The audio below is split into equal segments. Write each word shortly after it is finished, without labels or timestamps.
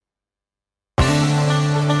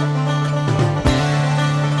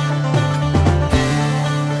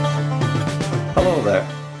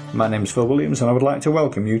my name's Phil Williams and I would like to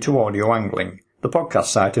welcome you to Audio Angling, the podcast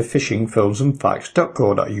site of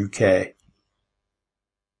fishingfilmsandfacts.co.uk.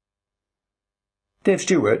 Dave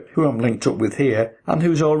Stewart, who I'm linked up with here, and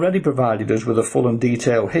who's already provided us with a full and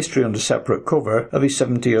detailed history under separate cover of his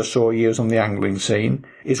 70 or so years on the angling scene,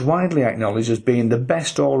 is widely acknowledged as being the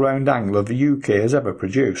best all-round angler the UK has ever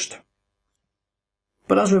produced.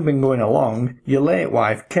 But as we've been going along, your late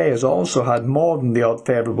wife Kay has also had more than the odd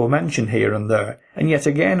favourable mention here and there, and yet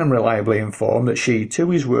again I'm reliably informed that she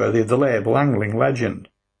too is worthy of the label angling legend.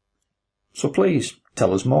 So please,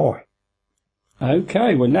 tell us more.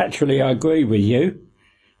 OK, well naturally I agree with you,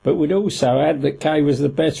 but would also add that Kay was the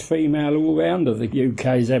best female all-rounder the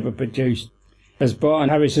UK's ever produced. As Brian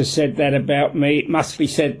Harris has said that about me, it must be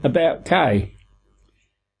said about Kay.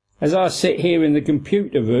 As I sit here in the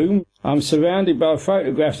computer room, I'm surrounded by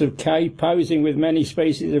photographs of Kay posing with many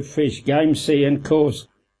species of fish, game, sea and coarse.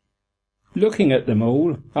 Looking at them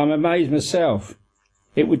all, I'm amazed myself.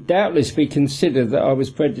 It would doubtless be considered that I was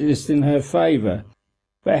prejudiced in her favour.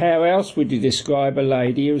 But how else would you describe a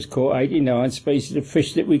lady who has caught 89 species of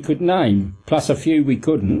fish that we could name, plus a few we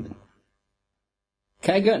couldn't?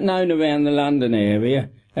 Kay got known around the London area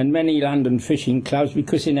and many London fishing clubs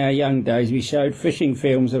because in our young days we showed fishing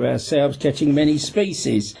films of ourselves catching many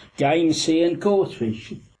species, game, sea and coarse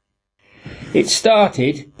fish. It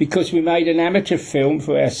started because we made an amateur film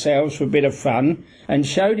for ourselves for a bit of fun and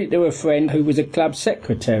showed it to a friend who was a club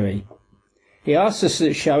secretary. He asked us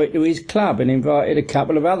to show it to his club and invited a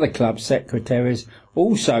couple of other club secretaries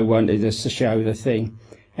also wanted us to show the thing,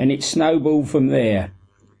 and it snowballed from there.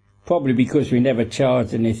 Probably because we never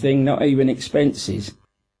charged anything, not even expenses.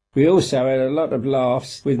 We also had a lot of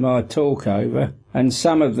laughs with my talkover and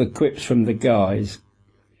some of the quips from the guys.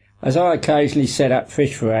 As I occasionally set up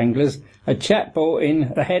fish for anglers, a chap brought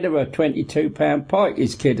in the head of a 22-pound pike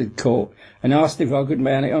his kid had caught and asked if I could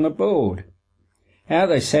mount it on a board. How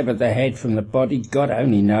they severed the head from the body, God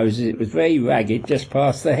only knows, as it was very ragged just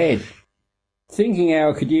past the head. Thinking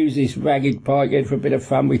how I could use this ragged pike head for a bit of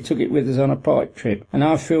fun, we took it with us on a pike trip, and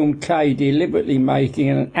I filmed Kay deliberately making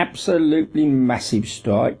an absolutely massive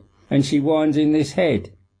strike, and she winds in this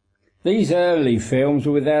head. These early films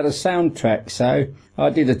were without a soundtrack, so I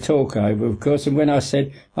did a talkover, of course, and when I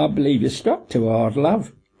said, "I believe you struck too hard,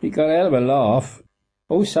 love," it got a hell of a laugh.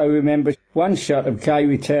 Also remember one shot of Kay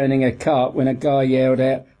returning a carp when a guy yelled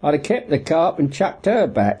out, "I'd have kept the carp and chucked her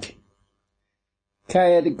back."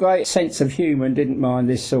 Kay had a great sense of humour and didn't mind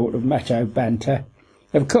this sort of macho banter.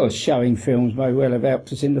 Of course, showing films may well have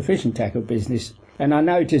helped us in the fishing tackle business, and I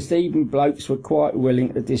noticed even blokes were quite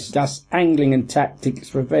willing to discuss angling and tactics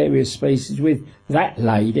for various species with that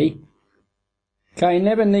lady. Kay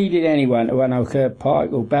never needed anyone to unhook her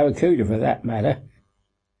pike, or barracuda for that matter.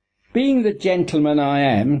 Being the gentleman I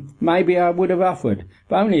am, maybe I would have offered,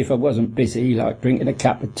 but only if I wasn't busy, like drinking a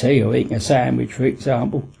cup of tea or eating a sandwich, for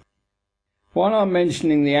example. While I'm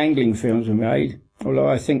mentioning the angling films we made, although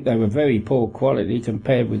I think they were very poor quality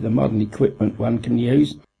compared with the modern equipment one can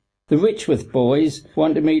use, the Richworth boys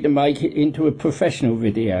wanted me to make it into a professional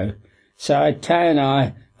video, so I had Kay and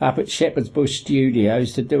I up at Shepherd's Bush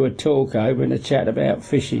Studios to do a talkover and a chat about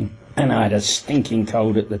fishing, and I had a stinking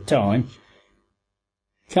cold at the time.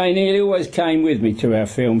 Kay nearly always came with me to our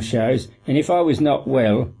film shows, and if I was not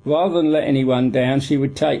well, rather than let anyone down, she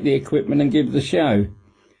would take the equipment and give the show.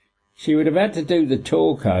 She would have had to do the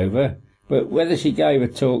talkover, but whether she gave a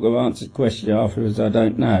talk or answered questions afterwards, I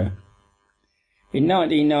don't know. In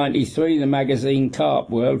 1993, the magazine Carp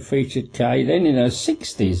World featured Kay, then in her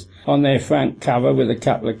 60s, on their front cover with a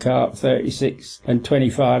couple of carp, 36 and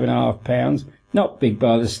 25.5 pounds, not big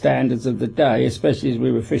by the standards of the day, especially as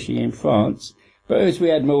we were fishing in France. But as we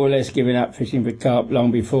had more or less given up fishing for carp long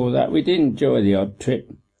before that, we did enjoy the odd trip.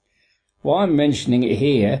 Why I'm mentioning it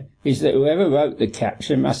here is that whoever wrote the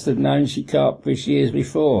caption must have known she carp fished years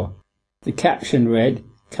before. The caption read,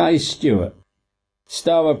 Kay Stewart,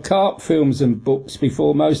 star of carp films and books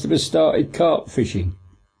before most of us started carp fishing.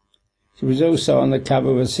 She was also on the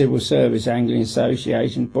cover of a Civil Service Angling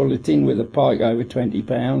Association bulletin with a pike over 20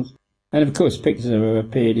 pounds, and of course pictures of her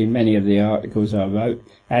appeared in many of the articles I wrote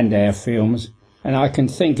and our films, and I can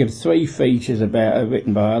think of 3 features about her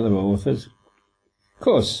written by other authors. Of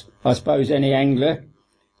course, I suppose any angler,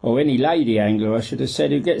 or any lady angler I should have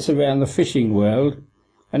said, who gets around the fishing world,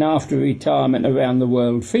 and after retirement around the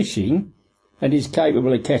world fishing, and is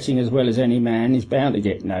capable of catching as well as any man, is bound to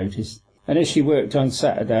get noticed. And as she worked on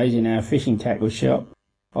Saturdays in our fishing tackle shop,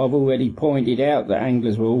 I've already pointed out that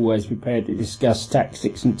anglers were always prepared to discuss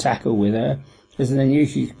tactics and tackle with her, as they knew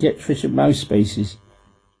she could get fish of most species.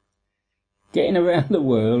 Getting around the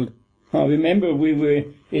world, I remember we were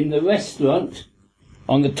in the restaurant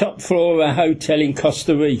on the top floor of a hotel in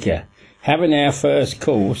Costa Rica, having our first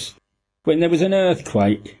course, when there was an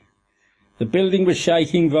earthquake. The building was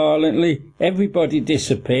shaking violently, everybody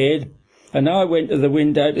disappeared, and I went to the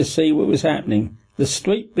window to see what was happening. The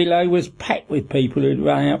street below was packed with people who had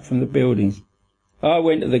run out from the buildings. I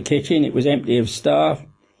went to the kitchen, it was empty of staff.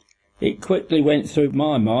 It quickly went through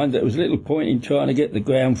my mind that there was little point in trying to get the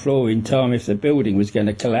ground floor in time if the building was going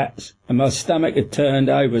to collapse, and my stomach had turned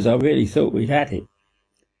over as I really thought we'd had it.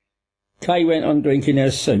 Kay went on drinking her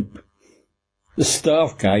soup. The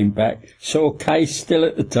staff came back, saw Kay still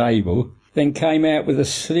at the table, then came out with a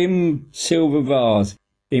slim silver vase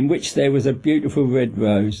in which there was a beautiful red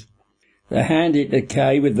rose. They handed it to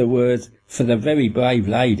Kay with the words, "For the very brave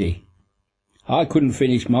lady." I couldn't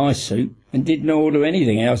finish my soup and didn't order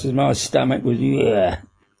anything else as my stomach was... Ugh.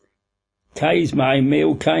 Kay's main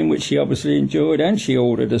meal came, which she obviously enjoyed, and she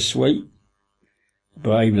ordered a sweet.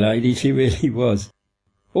 Brave lady she really was.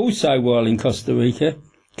 Also, while in Costa Rica,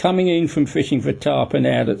 coming in from fishing for tarpon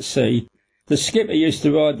out at sea, the skipper used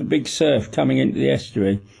to ride the big surf coming into the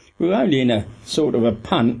estuary. We were only in a sort of a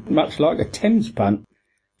punt, much like a Thames punt.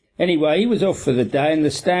 Anyway, he was off for the day and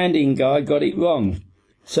the standing guy got it wrong.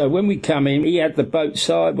 So when we come in, he had the boat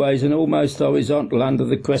sideways and almost horizontal under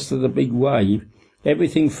the crest of the big wave.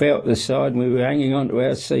 Everything fell at the side and we were hanging on to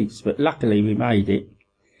our seats, but luckily we made it.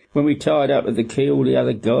 When we tied up at the quay, all the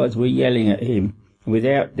other guys were yelling at him, and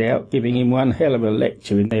without doubt giving him one hell of a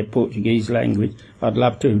lecture in their Portuguese language. I'd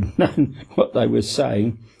love to have known what they were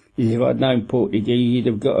saying. If I'd known Portuguese, he'd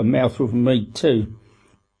have got a mouthful from me too.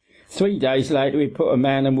 3 days later, we put a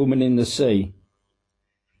man and woman in the sea.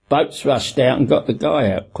 Boats rushed out and got the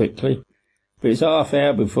guy out quickly, but it was half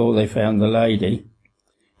hour before they found the lady.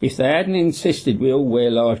 If they hadn't insisted we all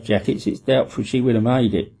wear life jackets, it's doubtful she would have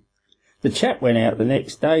made it. The chap went out the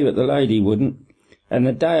next day, but the lady wouldn't, and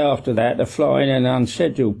the day after that to fly in an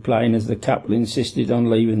unscheduled plane as the couple insisted on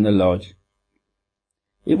leaving the lodge.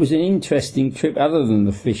 It was an interesting trip other than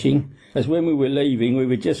the fishing, as when we were leaving we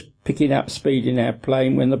were just picking up speed in our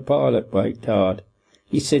plane when the pilot braked hard.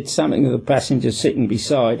 He said something to the passenger sitting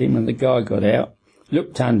beside him and the guy got out,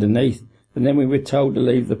 looked underneath, and then we were told to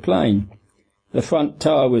leave the plane. The front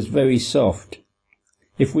tyre was very soft.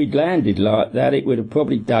 If we'd landed like that, it would have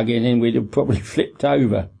probably dug in and we'd have probably flipped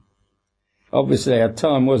over. Obviously our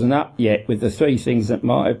time wasn't up yet with the 3 things that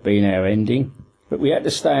might have been our ending, but we had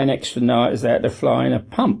to stay an extra night as they had to fly in a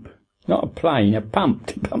pump. Not a plane, a pump,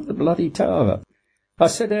 to pump the bloody tar. I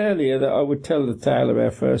said earlier that I would tell the tale of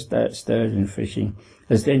our first day at sturgeon fishing,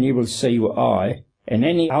 as then you will see what I and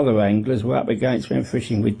any other anglers were up against when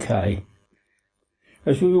fishing with Kay.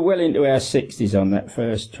 As we were well into our 60s on that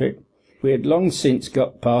first trip, we had long since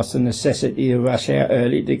got past the necessity to rush out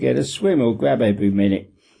early to get a swim or grab every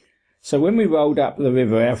minute. So when we rolled up the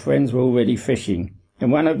river, our friends were already fishing,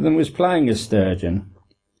 and one of them was playing a sturgeon.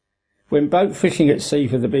 When boat fishing at sea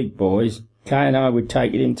for the big boys, Kay and I would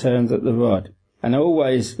take it in turns at the rod, and I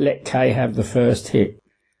always let Kay have the first hit.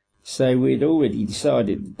 So we'd already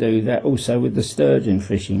decided to do that also with the sturgeon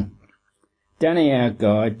fishing. Danny, our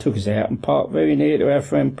guide, took us out and parked very near to our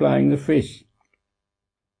friend playing the fish.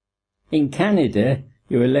 In Canada,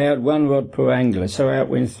 you're allowed 1 rod per angler, so out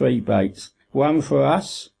went 3 baits. 1 for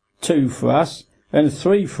us, 2 for us, and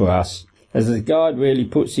 3 for us, as the guide really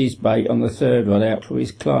puts his bait on the 3rd rod out for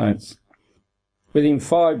his clients. Within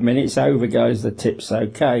 5 minutes over goes the tip, so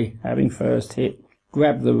Kay, having first hit,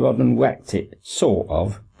 grabbed the rod and whacked it, sort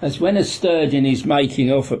of. As when a sturgeon is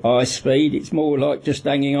making off at high speed, it's more like just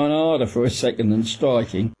hanging on harder for a second than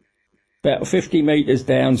striking. About 50 metres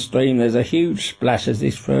downstream there's a huge splash as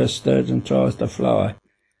this first sturgeon tries to fly.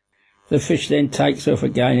 The fish then takes off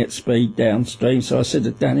again at speed downstream, so I said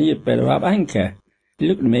to Danny, "You'd better up anchor." He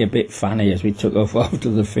looked at me a bit funny as we took off after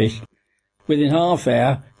the fish. Within half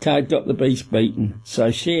hour, Kay got the beast beaten, so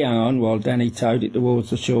she hung on while Danny towed it towards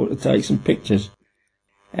the shore to take some pictures.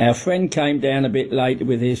 Our friend came down a bit later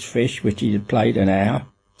with his fish, which he had played an hour,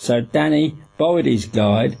 so Danny borrowed his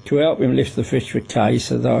guide to help him lift the fish for Kay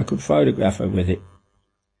so that I could photograph her with it.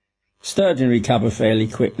 Sturgeon recovered fairly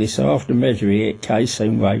quickly, so after measuring it, Kay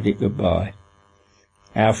soon waved it goodbye.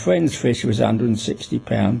 Our friend's fish was 160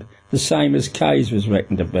 pound, the same as Kay's was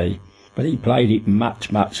reckoned to be, but he played it much,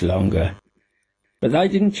 much longer. But they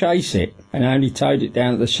didn't chase it, and only towed it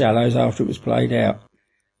down to the shallows after it was played out.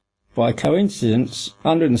 By coincidence,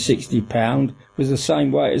 160 pound was the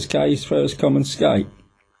same weight as Kay's first common skate.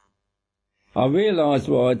 I realised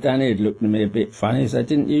why Danny had looked at me a bit funny, as I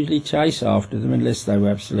didn't usually chase after them unless they were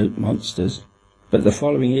absolute monsters. But the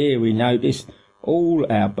following year we noticed all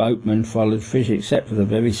our boatmen followed fish except for the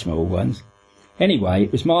very small ones. Anyway,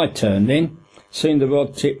 it was my turn then, Soon the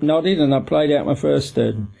rod tip nodded and I played out my first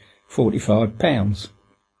sturgeon, £45.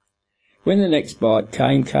 When the next bite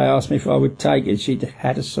came, Kay asked me if I would take it. She'd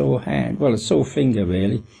had a sore hand, well, a sore finger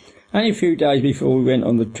really. Only a few days before we went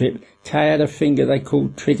on the trip, Kay had a finger they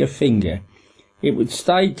called trigger finger. It would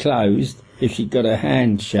stay closed if she'd got her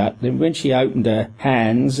hand shut, then when she opened her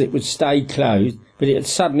hands it would stay closed, but it would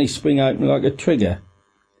suddenly spring open like a trigger.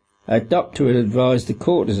 A doctor had advised a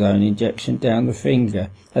cortisone injection down the finger,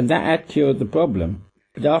 and that had cured the problem.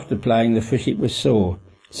 But after playing the fish it was sore,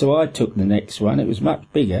 so I took the next one. It was much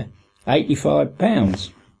bigger,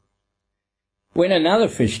 £85. When another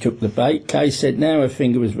fish took the bait, Kay said now her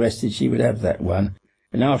finger was rested she would have that one,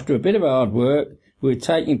 and after a bit of hard work we were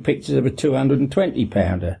taking pictures of a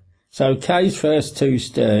 220-pounder. So Kay's first two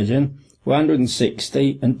sturgeon were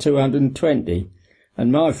 160 and 220,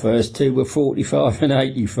 and my first two were 45 and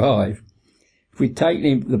 85. If we'd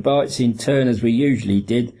taken the bites in turn as we usually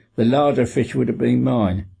did, the larger fish would have been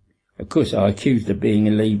mine. Of course I accused of being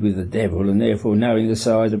in league with the devil, and therefore knowing the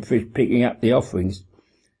size of fish picking up the offerings.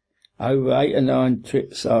 Over 8 or 9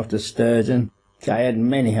 trips after sturgeon, Kay had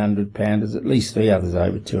many 100-pounders, at least 3 others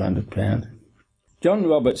over 200 pound. John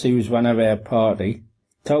Roberts, who was one of our party,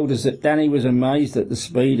 told us that Danny was amazed at the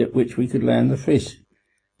speed at which we could land the fish.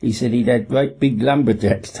 He said he'd had great big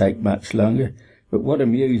lumberjacks take much longer, but what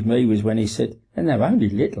amused me was when he said, and they're only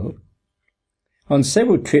little. On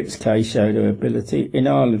several trips Kay showed her ability. In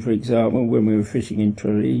Ireland, for example, when we were fishing in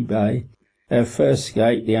Tralee Bay, her first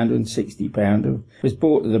skate, the 160-pounder, was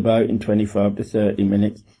brought to the boat in 25 to 30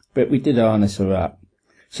 minutes, but we did harness her up.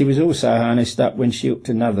 She was also harnessed up when she hooked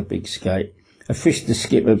another big skate, a fish the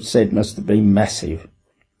skipper said must have been massive.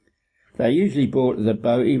 They are usually brought to the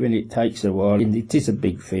boat, even if it takes a while, and it is a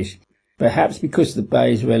big fish. Perhaps because the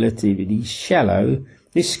bay is relatively shallow,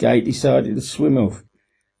 this skate decided to swim off.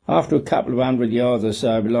 After a couple of 100 yards or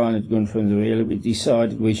so, the line had gone from the reel, we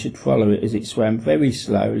decided we should follow it as it swam very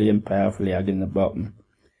slowly and powerfully hugging the bottom.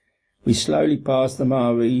 We slowly passed the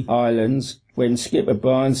Maury Islands when Skipper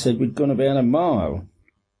Bryan said we'd gone about a mile.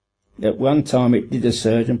 At one time it did a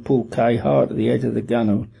surge and pulled Kay hard to the edge of the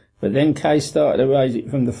gunwale, but then Kay started to raise it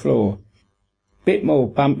from the floor. Bit more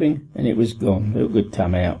pumping and it was gone. It would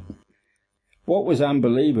come out. What was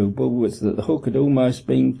unbelievable was that the hook had almost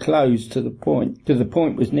been closed to the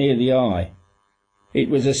point was near the eye. It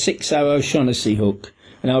was a 6-0 O'Shaughnessy hook,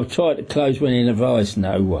 and I've tried to close one in a vice,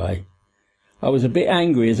 no way. I was a bit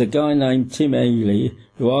angry as a guy named Tim Ely,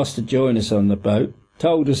 who asked to join us on the boat,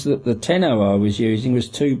 told us that the 10-0 I was using was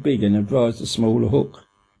too big and advised a smaller hook.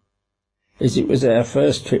 As it was our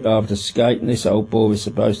first trip after skate and this old boy was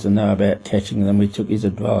supposed to know about catching them, we took his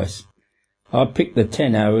advice. I picked the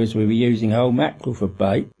 10-0 as we were using whole mackerel for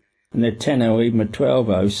bait, and the 10-0, even a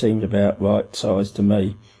 12-0, seemed about right size to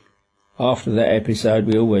me. After that episode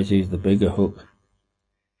we always used the bigger hook.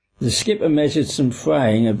 The skipper measured some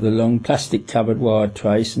fraying of the long plastic-covered wire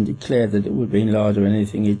trace and declared that it would have been larger than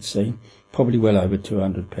anything he'd seen, probably well over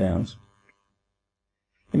 200 pounds.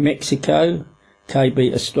 In Mexico, Kay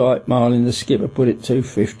beat a striped marlin. The skipper put it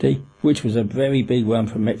 250, which was a very big one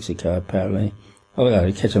for Mexico apparently, although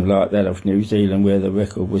they catch them like that off New Zealand where the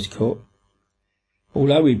record was caught.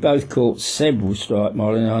 Although we both caught several striped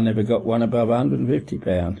marlin, I never got one above 150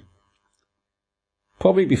 pound.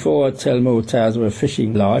 Probably before I tell more tales of her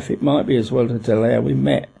fishing life, it might be as well to tell how we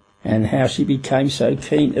met and how she became so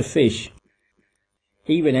keen to fish.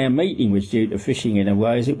 Even our meeting was due to fishing in a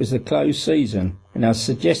way, as it was the close season, and I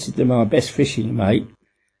suggested to my best fishing mate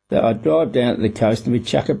that I'd drive down to the coast and we'd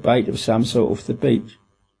chuck a bait of some sort off the beach.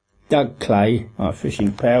 Doug Clay, my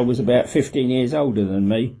fishing pal, was about 15 years older than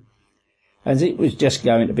me. As it was just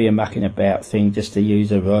going to be a mucking about thing just to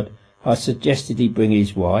use a rod, I suggested he bring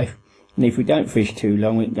his wife, and if we don't fish too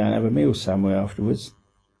long we can go and have a meal somewhere afterwards.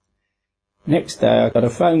 Next day I got a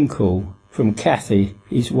phone call from Kathy,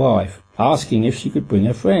 his wife, asking if she could bring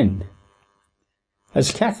a friend.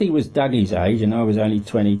 As Kathy was Dougie's age and I was only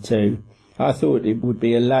 22, I thought it would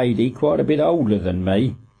be a lady quite a bit older than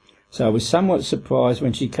me, so I was somewhat surprised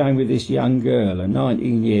when she came with this young girl, a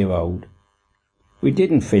 19-year-old. We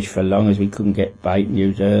didn't fish for long as we couldn't get bait and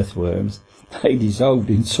use earthworms. They dissolved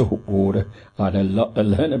in salt water. I had a lot to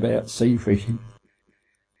learn about sea fishing.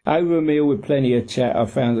 Over a meal with plenty of chat, I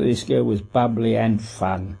found that this girl was bubbly and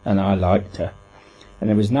fun, and I liked her. And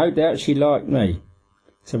there was no doubt she liked me.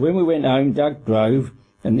 So when we went home, Doug drove,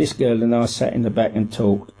 and this girl and I sat in the back and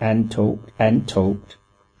talked, and talked, and talked.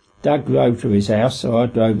 Doug drove to his house, so I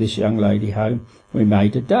drove this young lady home. We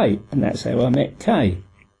made a date, and that's how I met Kay.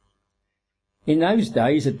 In those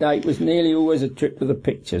days, a date was nearly always a trip to the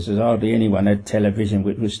pictures, as hardly anyone had television,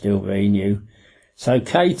 which was still very new. So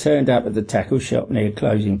Kay turned up at the tackle shop near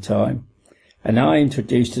closing time. and I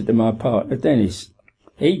introduced her to my partner Dennis.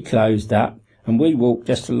 He closed up, and we walked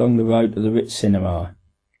just along the road to the Ritz Cinema.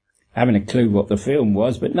 Haven't a clue what the film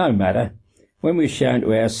was, but no matter. When we were shown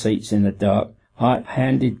to our seats in the dark, I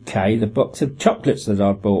handed Kay the box of chocolates that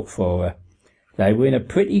I'd bought for her. They were in a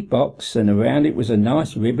pretty box, and around it was a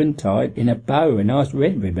nice ribbon tied in a bow, a nice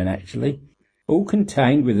red ribbon actually, all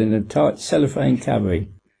contained within a tight cellophane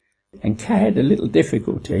covering. And Kay had a little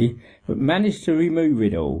difficulty, but managed to remove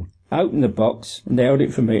it all, opened the box, and held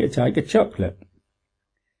it for me to take a chocolate.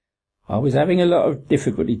 I was having a lot of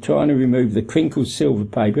difficulty trying to remove the crinkled silver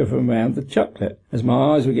paper from round the chocolate, as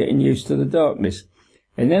my eyes were getting used to the darkness,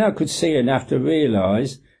 and then I could see enough to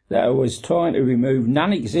realise that I was trying to remove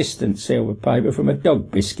non-existent silver paper from a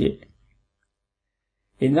dog biscuit.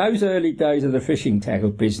 In those early days of the fishing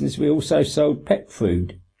tackle business, we also sold pet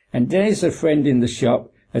food, and Dennis, a friend in the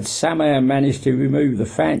shop, had somehow managed to remove the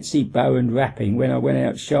fancy bow and wrapping when I went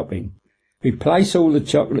out shopping, replace all the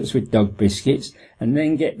chocolates with dog biscuits, and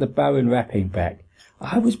then get the bow and wrapping back.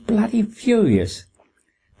 I was bloody furious.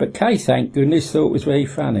 But Kay, thank goodness, thought it was very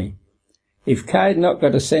funny. If Kay had not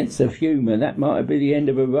got a sense of humour, that might have been the end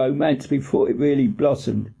of a romance before it really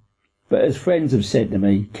blossomed. But as friends have said to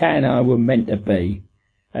me, Kay and I were meant to be,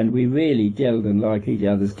 and we really gelled and liked each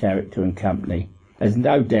other's character and company, as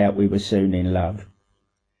no doubt we were soon in love.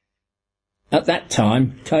 At that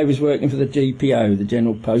time, Kay was working for the GPO, the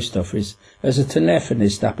General Post Office, as a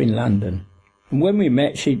telephonist up in London. And when we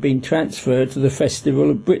met, she'd been transferred to the Festival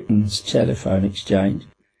of Britain's telephone exchange.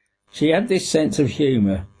 She had this sense of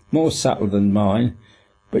humour, more subtle than mine,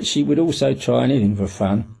 but she would also try anything for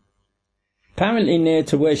fun. Apparently near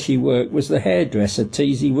to where she worked was the hairdresser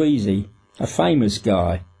Teasy Weezy, a famous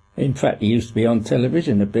guy. In fact, he used to be on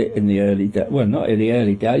television a bit in the early days. Well, not in the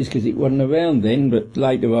early days, because it wasn't around then, but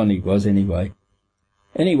later on he was anyway.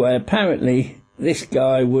 Anyway, apparently this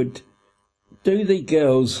guy would do the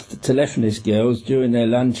girls, the telephonist girls, during their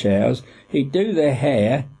lunch hours. He'd do their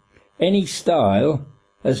hair, any style,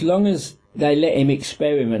 as long as they let him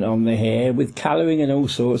experiment on the hair with colouring and all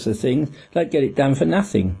sorts of things. They'd get it done for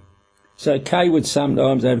nothing. So Kay would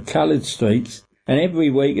sometimes have coloured streaks, and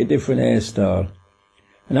every week a different hairstyle.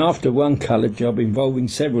 And after one coloured job involving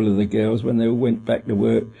several of the girls, when they all went back to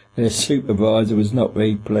work, their supervisor was not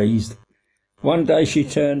very pleased. One day she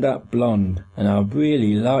turned up blonde, and I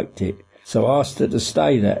really liked it, so I asked her to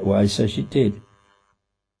stay that way, so she did.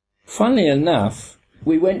 Funnily enough,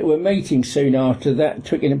 we went to a meeting soon after that,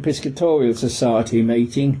 Twickenham Episcopal Society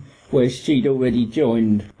meeting, where she'd already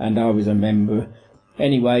joined, and I was a member.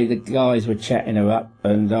 Anyway, the guys were chatting her up,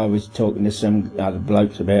 and I was talking to some other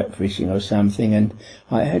blokes about fishing or something, and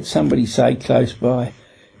I heard somebody say close by,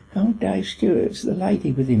 "Oh, Dave Stewart's the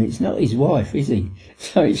lady with him. It's not his wife, is he?"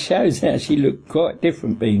 So it shows how she looked quite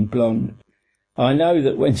different being blonde. I know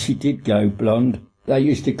that when she did go blonde, they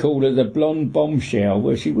used to call her the blonde bombshell,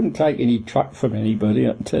 where she wouldn't take any truck from anybody,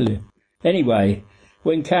 I can tell you. Anyway,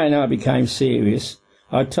 when Kay and I became serious,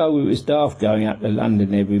 I told her it was daft going up to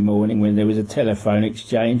London every morning when there was a telephone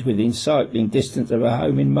exchange within cycling distance of her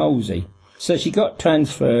home in Molesey. So she got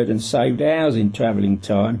transferred and saved hours in travelling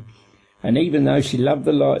time, and even though she loved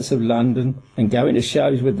the lights of London and going to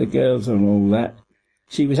shows with the girls and all that,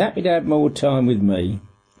 she was happy to have more time with me.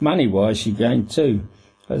 Money-wise she gained too,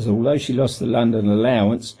 as although she lost the London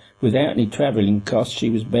allowance, without any travelling costs she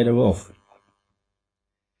was better off.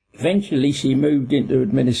 Eventually she moved into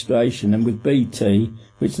administration, and with BT,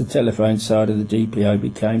 which the telephone side of the GPO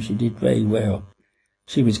became, she did very well.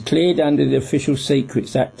 She was cleared under the Official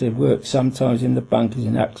Secrets Act to work sometimes in the bunkers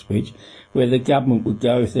in Uxbridge, where the government would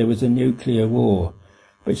go if there was a nuclear war,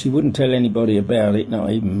 but she wouldn't tell anybody about it,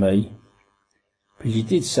 not even me. But she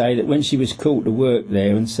did say that when she was called to work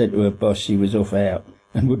there and said to her boss she was off out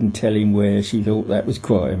and wouldn't tell him where, she thought that was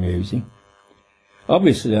quite amusing.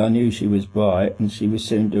 Obviously I knew she was bright, and she was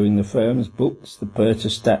soon doing the firm's books, the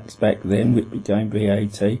purchase tax back then, which became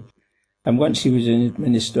VAT, and once she was in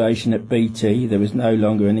administration at BT, there was no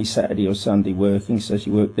longer any Saturday or Sunday working, so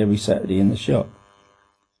she worked every Saturday in the shop.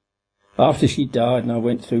 After she died and I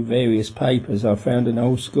went through various papers, I found an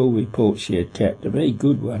old school report she had kept, a very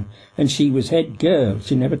good one, and she was head girl.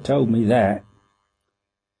 She never told me that.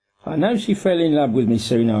 I know she fell in love with me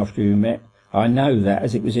soon after we met. I know that,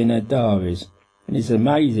 as it was in her diaries. And it's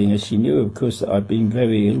amazing, as she knew, of course, that I'd been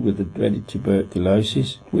very ill with the dreaded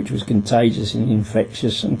tuberculosis, which was contagious and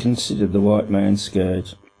infectious and considered the white man's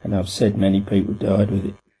scourge, and I've said many people died with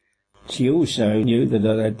it. She also knew that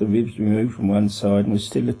I'd had the ribs removed from one side and was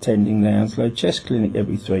still attending the Hounslow Chest Clinic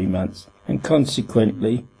every 3 months, and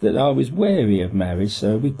consequently that I was wary of marriage,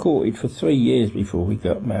 so we courted for 3 years before we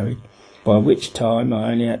got married, by which time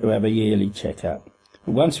I only had to have a yearly check-up.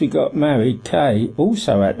 Once we got married, Kay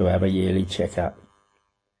also had to have a yearly check-up.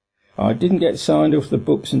 I didn't get signed off the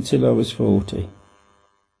books until I was 40.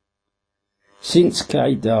 Since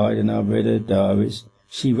Kay died and I've read her diaries,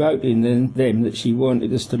 she wrote in them that she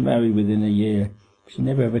wanted us to marry within a year. She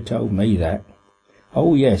never ever told me that.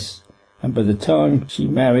 Oh yes, and by the time she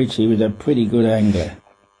married she was a pretty good angler.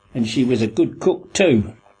 And she was a good cook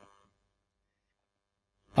too.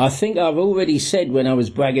 I think I've already said when I was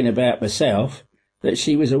bragging about myself that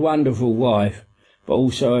she was a wonderful wife, but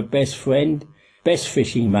also a best friend, best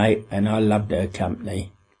fishing mate, and I loved her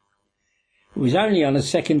company. It was only on a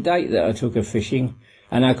second date that I took her fishing,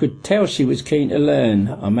 and I could tell she was keen to learn.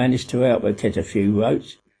 I managed to help her catch a few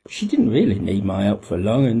roach. She didn't really need my help for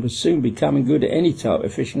long, and was soon becoming good at any type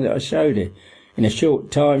of fishing that I showed her. In a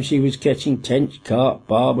short time she was catching tench, carp,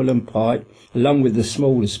 barbel and pike, along with the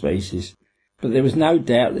smaller species. But there was no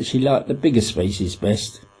doubt that she liked the bigger species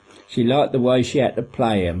best. She liked the way she had to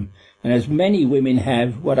play 'em, and as many women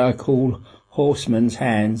have what I call horseman's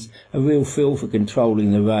hands, a real feel for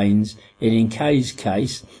controlling the reins, and in Kay's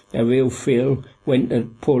case, a real feel when to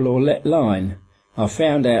pull or let line. I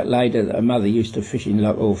found out later that her mother used to fish in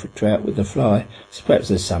Loch Awe for trout with the fly, so perhaps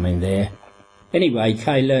there's something there. Anyway,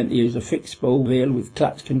 Kay learnt to use a fixed ball reel with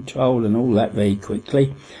clutch control and all that very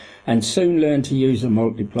quickly, and soon learned to use a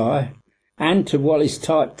multiplier, and to Wallace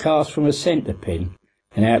type cast from a centre pin,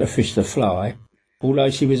 and how to fish the fly, although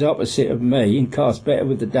she was opposite of me and cast better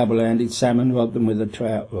with the double-handed salmon rod than with a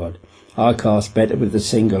trout rod. I cast better with the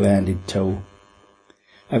single-handed tool.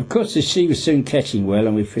 Of course, as she was soon catching well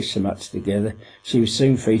and we fished so much together, she was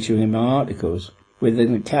soon featuring in my articles, with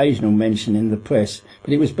an occasional mention in the press,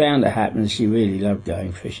 but it was bound to happen as she really loved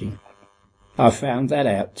going fishing. I found that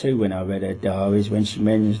out too when I read her diaries, when she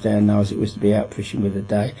mentioned how nice it was to be out fishing with her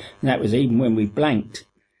day, and that was even when we blanked.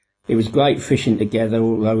 It was great fishing together,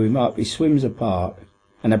 although we might be swims apart,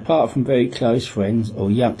 and apart from very close friends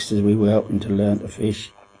or youngsters we were helping to learn to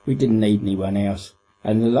fish, we didn't need anyone else,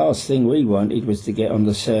 and the last thing we wanted was to get on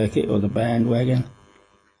the circuit or the bandwagon.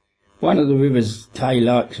 One of the rivers Kay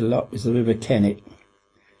liked a lot was the River Kennet.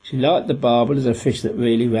 She liked the barbel as a fish that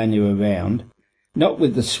really ran you around, not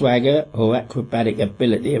with the swagger or acrobatic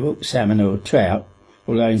ability of hook salmon or trout,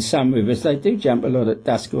 although in some rivers they do jump a lot at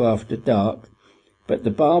dusk or after dark, but the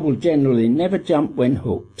barbel generally never jump when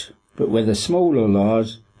hooked, but whether small or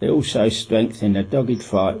large, they also strengthen a dogged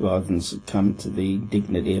fight rather than succumb to the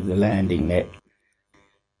indignity of the landing net.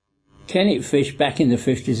 Kennet fish back in the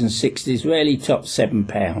 50s and 60s rarely topped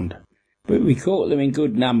 £7, but we caught them in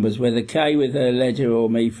good numbers, whether Kay with her ledger or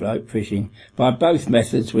me float fishing. By both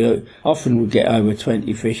methods we often would get over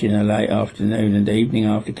 20 fish in a late afternoon and evening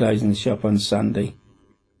after closing the shop on Sunday.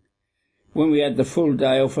 When we had the full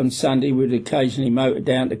day off on Sunday, we would occasionally motor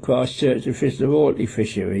down to Christchurch to fish the Rorty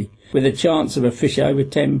fishery, with a chance of a fish over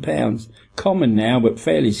 £10. Common now, but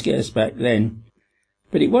fairly scarce back then.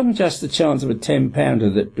 But it wasn't just the chance of a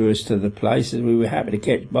 £10 that drew us to the place, as we were happy to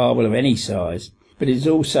catch barbel of any size, but it's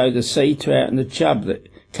also the sea trout and the chub that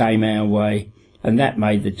came our way, and that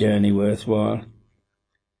made the journey worthwhile.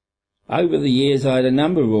 Over the years I had a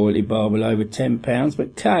number of Rorty barbel over £10,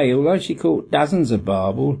 but Kay, although she caught dozens of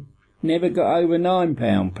barbel, never got over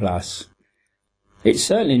 £9 plus. It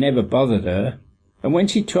certainly never bothered her, and when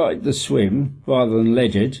she tried the swim, rather than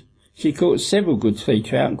ledgered, she caught several good sea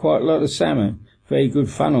trout and quite a lot of salmon. Very good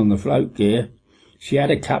fun on the float gear. She had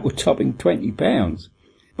a couple topping £20,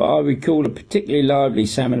 but I recall a particularly lively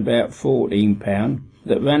salmon about £14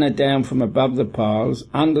 that ran her down from above the piles,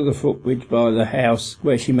 under the footbridge by the house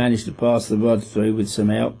where she managed to pass the rod through with some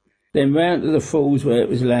help, then round to the falls where it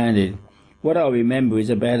was landed. What I remember is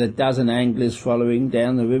about a dozen anglers following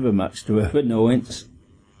down the river, much to her annoyance.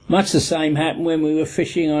 Much the same happened when we were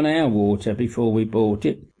fishing on our water before we bought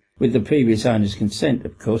it. With the previous owner's consent,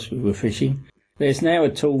 of course, we were fishing. There's now a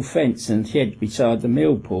tall fence and hedge beside the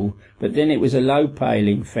mill pool, but then it was a low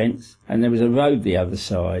paling fence, and there was a road the other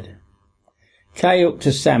side. Kay hooked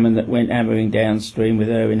a salmon that went hammering downstream with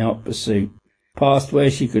her in hot pursuit, past where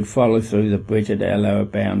she could follow through the bridge at our lower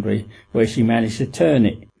boundary, where she managed to turn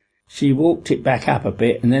it. She walked it back up a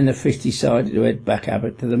bit, and then the fish decided to head back up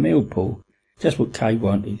it to the mill pool, just what Kay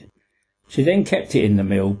wanted. She then kept it in the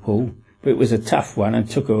mill pool, but it was a tough one and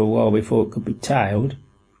took her a while before it could be tailed.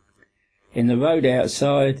 In the road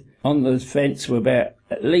outside, on the fence, were about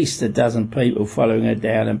at least a dozen people following her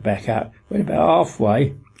down and back up. When about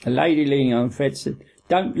halfway, a lady leaning on the fence said,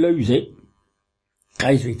 "Don't lose it."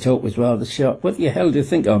 Kay's retort was rather sharp. "What the hell do you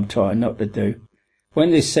think I'm trying not to do?"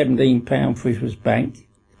 When this £17 fish was banked,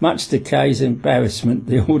 much to Kay's embarrassment,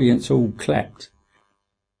 the audience all clapped.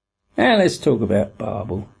 Now let's talk about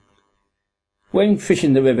barbel. When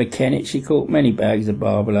fishing the River Kennet, she caught many bags of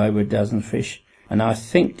barbel, over a dozen fish, and I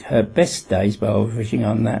think her best day's barbel fishing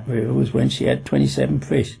on that river was when she had 27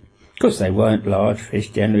 fish. Of course, they weren't large fish,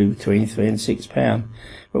 generally between 3 and 6 pounds,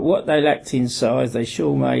 but what they lacked in size they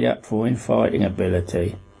sure made up for in fighting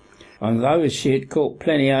ability. And though she had caught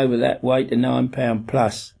plenty over that weight of 9 pound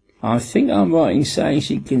plus, I think I'm right in saying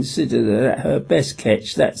she considered that her best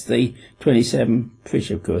catch, that's the 27 fish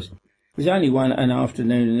of course, was only one an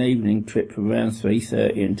afternoon and evening trip from around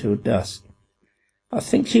 3:30 until dusk. I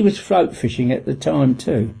think she was float fishing at the time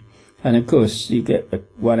too, and of course you get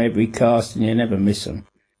one every cast and you never miss 'em.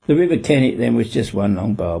 The River Kennet then was just one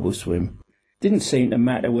long barbel swim. Didn't seem to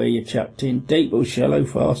matter where you chucked in, deep or shallow,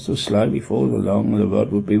 fast or slow, before long the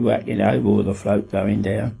rod would be whacking over or the float going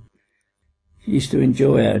down. She used to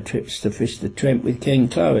enjoy our trips to fish the Trent with Ken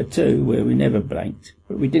Clower too, where we never blanked,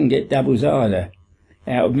 but we didn't get doubles either.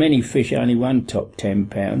 Out of many fish only one topped 10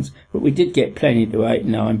 pounds, but we did get plenty to 8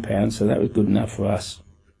 and 9 pounds, so that was good enough for us.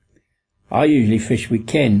 I usually fished with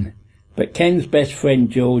Ken, but Ken's best friend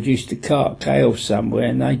George used to cart Kay off somewhere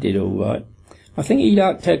and they did all right. I think he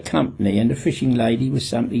liked her company and the fishing lady was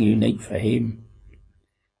something unique for him.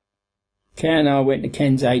 Kay and I went to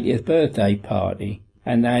Ken's 80th birthday party,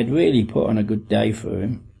 and they had really put on a good day for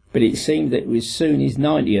him. But it seemed that it was soon his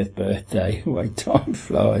 90th birthday. The way time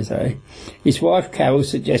flies, eh? His wife Carol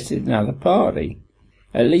suggested another party,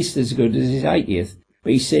 at least as good as his 80th,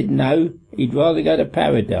 but he said no, he'd rather go to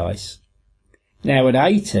Paradise. Now at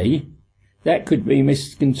 80, that could be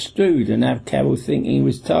misconstrued and have Carol thinking he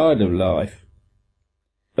was tired of life.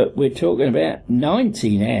 But we're talking about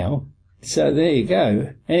 90 now, so there you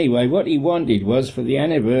go. Anyway, what he wanted was, for the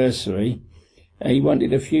anniversary, he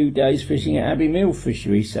wanted a few days fishing at Abbey Mill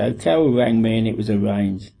Fishery, so Carol rang me and it was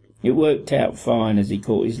arranged. It worked out fine as he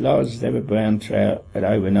caught his largest ever brown trout at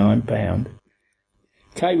over 9 pound.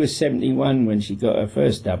 Kay was 71 when she got her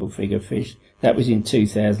first double-figure fish. That was in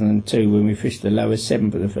 2002 when we fished the lower 7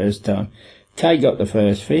 for the first time. Kay got the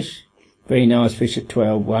first fish, very nice fish at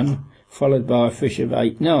 12.1, followed by a fish of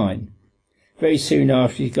 8.9. Very soon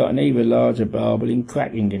after she got an even larger barbel in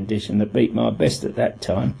cracking condition that beat my best at that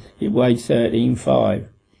time. It weighed 13.5.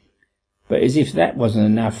 But as if that wasn't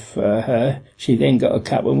enough for her, she then got a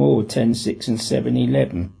couple more, 10.6 and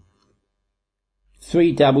 7.11.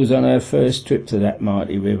 3 doubles on her first trip to that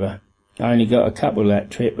mighty river. I only got a couple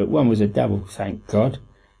that trip, but one was a double, thank God.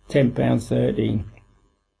 £10.13.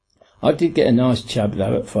 I did get a nice chub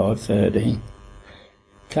though at 5.13.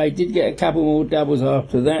 Kay did get a couple more doubles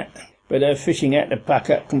after that, but her fishing had to pack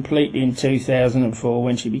up completely in 2004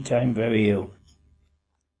 when she became very ill.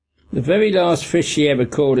 The very last fish she ever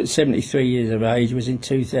caught at 73 years of age was in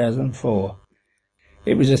 2004.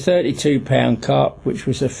 It was a 32-pound carp, which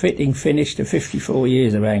was a fitting finish to 54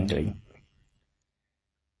 years of angling.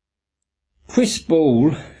 Chris Ball,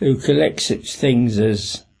 who collects such things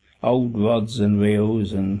as old rods and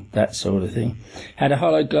reels and that sort of thing, had a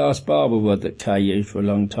hollow glass barbel rod that Kay used for a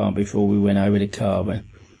long time before we went over to Carbon.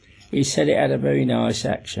 He said it had a very nice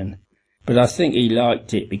action, but I think he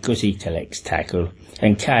liked it because he collects tackle,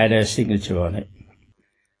 and Kay had her signature on it.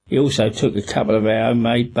 He also took a couple of our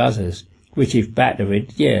homemade buzzers, which if battered,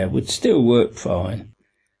 would still work fine.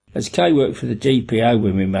 As Kay worked for the GPO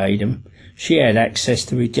when we made them, she had access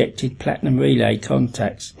to rejected platinum relay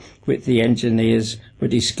contacts, which the engineers were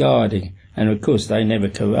discarding, and of course they never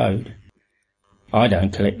corrode. I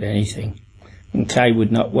don't collect anything, and Kay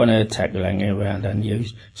would not want her tackle hanging around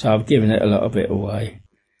unused, so I've given it a lot of it away.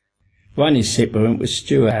 One recipient was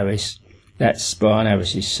Stuart Harris, that's Brian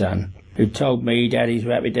Harris's son, who told me he'd had his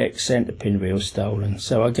Rapidex centre-pin reel stolen,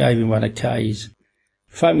 so I gave him one of Kay's.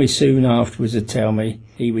 Phoned me soon afterwards to tell me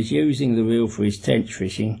he was using the reel for his tench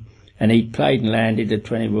fishing, and he'd played and landed a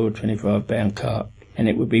 20 or 25-pound carp, and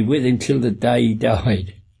it would be with him till the day he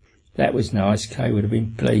died. That was nice. Kay would have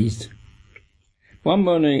been pleased. One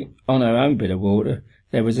morning on her own bit of water,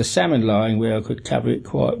 there was a salmon lying where I could cover it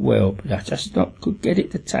quite well, but I just not could get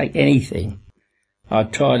it to take anything. I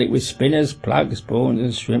tried it with spinners, plugs, prawns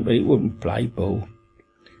and shrimp, but it wouldn't play ball.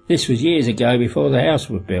 This was years ago before the house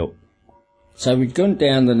was built. So we'd gone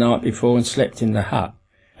down the night before and slept in the hut,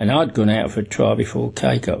 and I'd gone out for a try before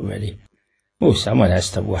Kay got ready. Well, someone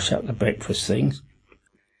has to wash up the breakfast things.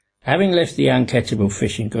 Having left the uncatchable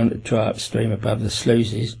fish and gone to try upstream above the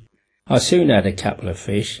sluices, I soon had a couple of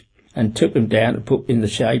fish, and took them down to put in the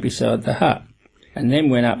shade beside the hut, and then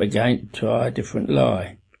went up again to try a different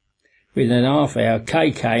lie. Within an half hour,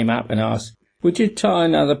 Kay came up and asked, "Would you tie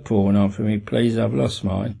another prawn on for me, please? I've lost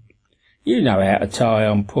mine." "You know how to tie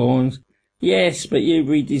on prawns." "Yes, but you've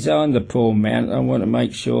redesigned the prawn mount and I want to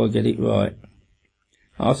make sure I get it right."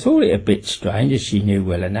 I thought it a bit strange, as she knew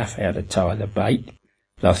well enough how to tie the bait,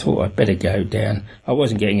 but I thought I'd better go down. I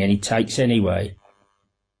wasn't getting any takes anyway.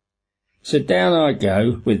 So down I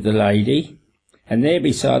go with the lady, and there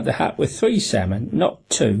beside the hut were 3 salmon, not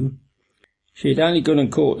 2. She had only gone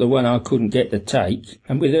and caught the one I couldn't get to take,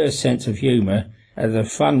 and with her sense of humour, and the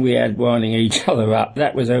fun we had winding each other up,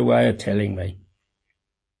 that was her way of telling me.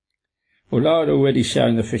 Well, I'd already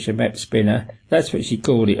shown the fish a map spinner, that's what she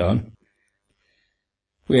called it on.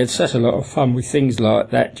 We had such a lot of fun with things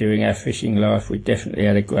like that during our fishing life, we definitely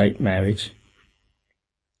had a great marriage.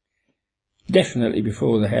 Definitely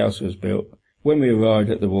before the house was built, when we arrived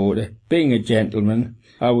at the water, being a gentleman,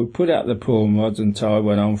 I would put up the prawn rods and tie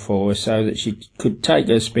one on for her so that she could take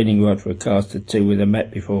her spinning rod for a cast or 2 with a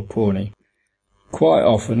met before prawning. Quite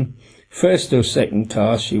often, first or second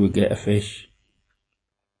cast, she would get a fish.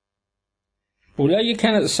 Although you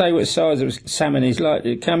cannot say what size of salmon is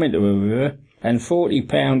likely to come into a river, and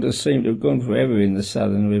 40-pounders seem to have gone forever in the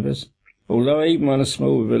southern rivers, although even on a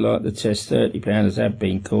small river like the Test 30-pounders have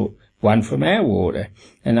been caught, one from our water,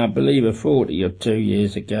 and I believe a 40 or 2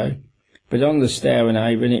 years ago, but on the Stour and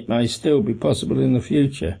Avon it may still be possible in the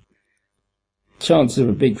future. Chance of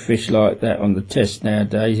a big fish like that on the Test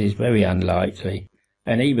nowadays is very unlikely,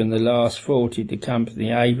 and even the last 40 to come from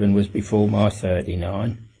the Avon was before my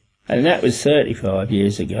 39, and that was 35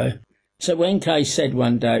 years ago. So when Kay said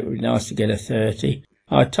one day it would be nice to get a 30,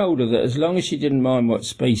 I told her that as long as she didn't mind what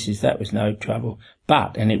species, that was no trouble.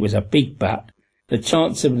 But, and it was a big but, the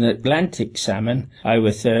chance of an Atlantic salmon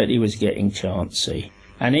over 30 was getting chancy.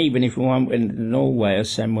 And even if one went to Norway or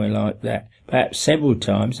somewhere like that, perhaps several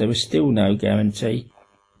times, there was still no guarantee.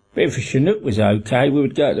 But if a Chinook was okay, we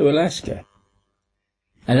would go to Alaska.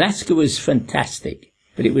 Alaska was fantastic,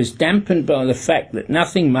 but it was dampened by the fact that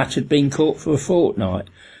nothing much had been caught for a fortnight,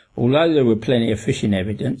 although there were plenty of fishing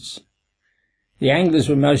evidence. The anglers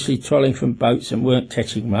were mostly trolling from boats and weren't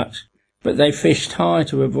catching much, but they fished high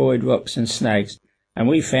to avoid rocks and snags, and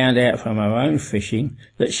we found out from our own fishing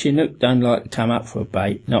that Chinook don't like to come up for a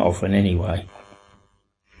bait, not often anyway.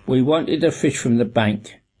 We wanted a fish from the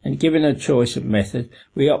bank, and given a choice of method,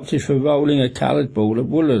 we opted for rolling a coloured ball of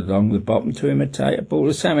wool along the bottom to imitate a ball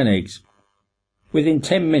of salmon eggs. Within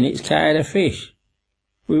 10 minutes, Kay had a fish.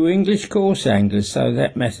 We were English coarse anglers, so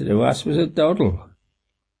that method of us was a doddle.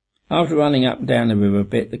 After running up and down the river a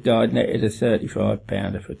bit, the guide netted a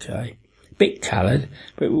 35-pounder for Kay. Bit coloured,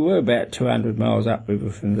 but we were about 200 miles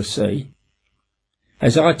upriver from the sea.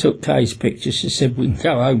 As I took Kay's picture, she said, "We can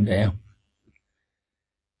go home now."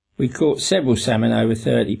 We caught several salmon over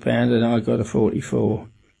 30 pound and I got a 44.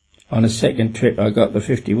 On a second trip I got the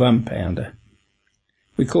 51-pounder.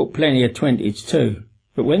 We caught plenty of 20s too,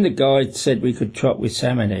 but when the guide said we could trot with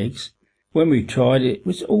salmon eggs, when we tried it, it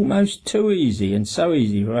was almost too easy, and so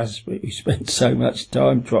easy for us, but we spent so much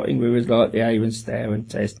time trotting rivers like the Avon, Stour and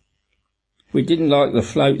Test. We didn't like the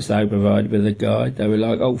floats they provided with the guide. They were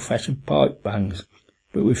like old-fashioned pipe bungs,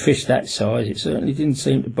 but with fish that size it certainly didn't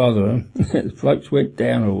seem to bother them. The floats went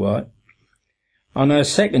down all right. On our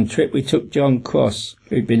second trip we took John Cross,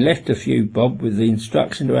 who'd been left a few bob with the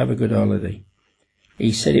instruction to have a good holiday.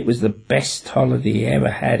 He said it was the best holiday he ever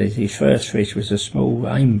had, as his first fish was a small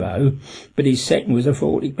rainbow, but his second was a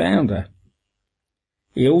 40-pounder.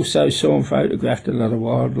 He also saw and photographed a lot of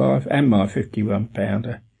wildlife and my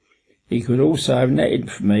 51-pounder. He could also have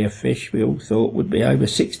netted for me a fish we all thought would be over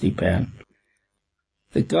 60 pound.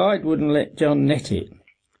 The guide wouldn't let John net it,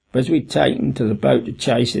 but as we'd taken to the boat to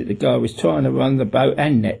chase it, the guy was trying to run the boat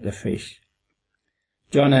and net the fish.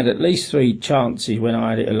 John had at least 3 chances when I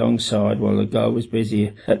had it alongside while the guy was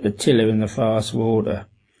busy at the tiller in the fast water.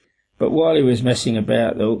 But while he was messing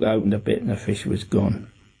about, the hook opened a bit and the fish was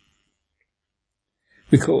gone.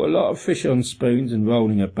 We caught a lot of fish on spoons and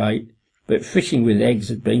rolling a bait, but fishing with eggs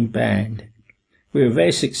had been banned. We were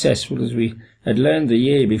very successful, as we had learned the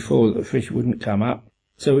year before that the fish wouldn't come up,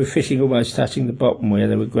 so we were fishing almost touching the bottom where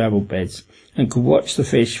there were gravel beds, and could watch the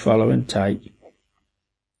fish follow and take.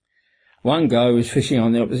 One guy was fishing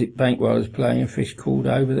on the opposite bank while I was playing, and fish called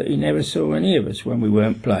over that he never saw any of us when we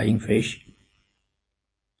weren't playing fish.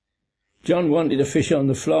 John wanted a fish on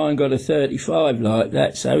the fly and got a 35 like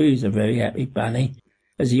that, so he was a very happy bunny,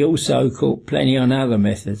 as he also caught plenty on other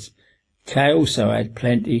methods. Kay also had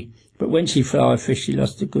plenty, but when she fly fished she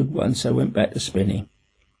lost a good one, so went back to spinning.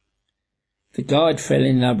 The guide fell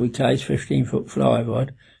in love with Kay's 15-foot fly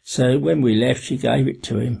rod, so when we left she gave it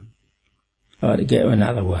to him. I had to get her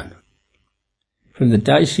another one. From the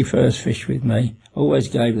day she first fished with me, I always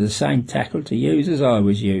gave her the same tackle to use as I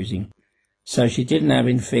was using, so she didn't have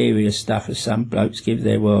inferior stuff as some blokes give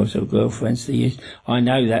their wives or girlfriends to use. I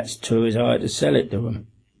know that's true, as I had to sell it to them.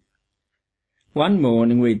 One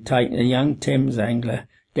morning we'd taken a young Thames angler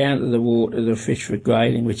down to the water to fish for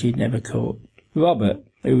grayling which he'd never caught. Robert,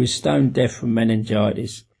 who was stone deaf from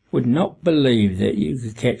meningitis, would not believe that you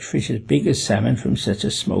could catch fish as big as salmon from such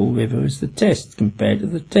a small river as the Test compared to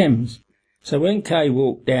the Thames. So when Kay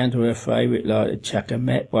walked down to her favourite lighted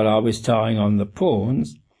chuckamet while I was tying on the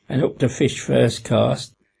prawns and hooked a fish first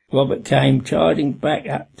cast, Robert came chiding back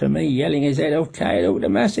up to me, yelling his head off, Kay had hooked a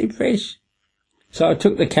massive fish. So I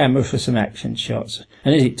took the camera for some action shots,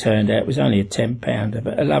 and as it turned out it was only a 10-pounder,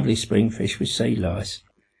 but a lovely spring fish with sea lice.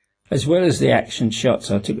 As well as the action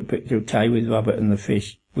shots, I took a picture of Kay with Robert and the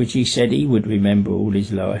fish, which he said he would remember all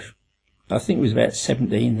his life. I think he was about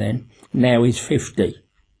 17 then. Now he's 50.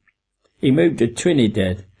 He moved to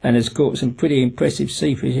Trinidad and has caught some pretty impressive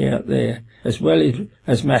seafish out there, as well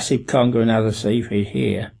as massive conger and other seafish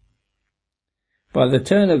here. By the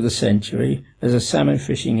turn of the century, as the salmon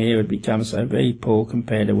fishing here had become so very poor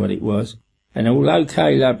compared to what it was, and although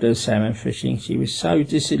Kay loved her salmon fishing, she was so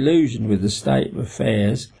disillusioned with the state of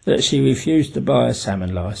affairs that she refused to buy a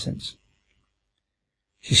salmon licence.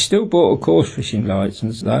 She still bought a coarse fishing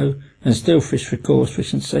licence, though, and still fished for coarse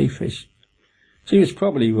fish and sea fish. She was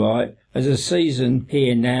probably right, as the season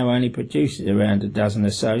here now only produces around a dozen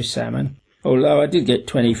or so salmon, although I did get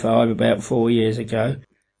 25 about 4 years ago.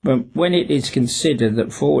 But when it is considered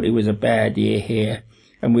that 40 was a bad year here,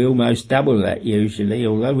 and we almost double that usually,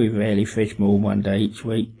 although we rarely fish more than one day each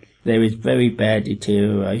week, there is very bad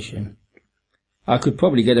deterioration. I could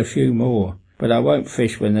probably get a few more, but I won't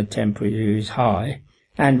fish when the temperature is high,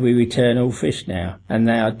 and we return all fish now, and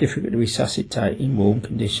they are difficult to resuscitate in warm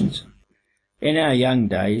conditions. In our young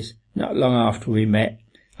days, not long after we met,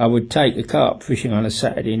 I would take the carp fishing on a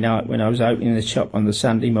Saturday night when I was opening the shop on the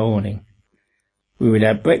Sunday morning. We would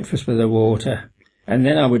have breakfast by the water, and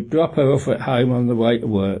then I would drop her off at home on the way to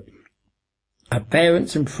work. Her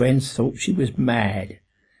parents and friends thought she was mad.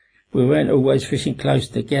 We weren't always fishing close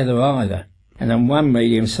together either, and on one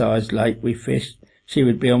medium-sized lake we fished, she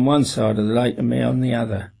would be on one side of the lake and me on the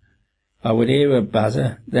other. I would hear her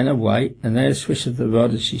buzzer, then a wait, and then a swish of the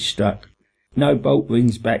rod as she struck. No bolt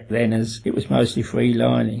rings back then, as it was mostly free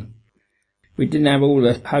lining. We didn't have all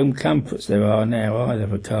the home comforts there are now either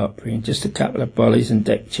for carpentering, just a couple of bollies and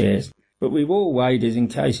deck chairs, but we wore waders in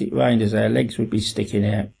case it rained, as our legs would be sticking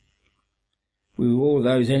out. We wore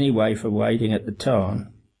those anyway for wading at the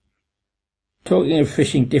tarn. Talking of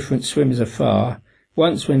fishing different swims afar,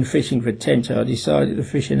 once when fishing for tench I decided to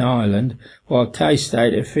fish an island, while Kay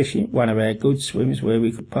stayed at fishing one of our good swims where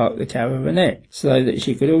we could park the caravanette, so that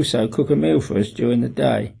she could also cook a meal for us during the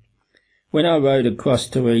day. When I rowed across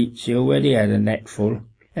to eat, she already had a net full,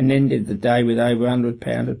 and ended the day with over 100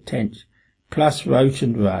 pound of tench, plus roach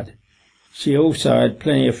and rudd. She also had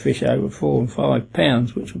plenty of fish over 4 and 5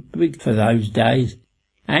 pounds, which were big for those days,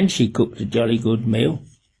 and she cooked a jolly good meal.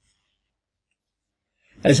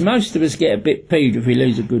 As most of us get a bit peeved if we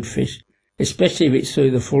lose a good fish, especially if it's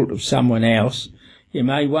through the fault of someone else, you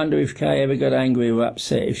may wonder if Kay ever got angry or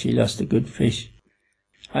upset if she lost a good fish.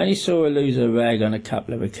 I only saw her lose her rag on a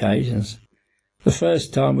couple of occasions. The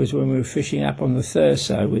first time was when we were fishing up on the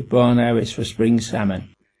Thurso with Brian Harris for spring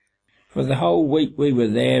salmon. For the whole week we were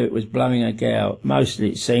there it was blowing a gale,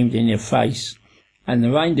 mostly it seemed in your face, and the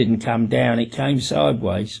rain didn't come down, it came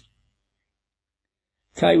sideways.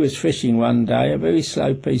 Kay was fishing one day a very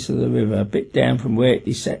slow piece of the river, a bit down from where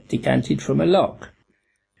it decanted from a lock,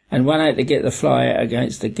 and one had to get the fly out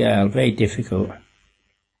against the gale, very difficult.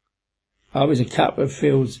 I was a couple of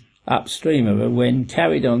fields upstream of her when,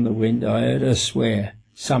 carried on the wind, I heard her swear,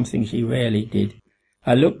 something she rarely did.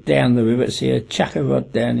 I looked down the river to see her chuck a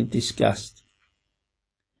rod down in disgust.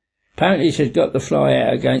 Apparently she'd got the fly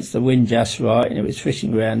out against the wind just right, and it was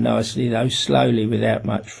fishing round nicely, though slowly without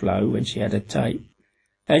much flow, when she had a tape.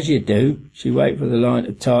 As you do, she waited for the line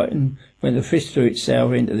to tighten, when the fish threw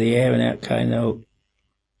itself into the air and out came the hook.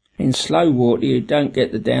 In slow water you don't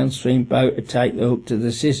get the downstream boat to take the hook to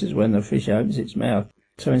the scissors when the fish opens its mouth,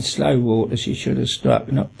 so in slow water she should have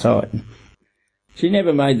struck, not tightened. She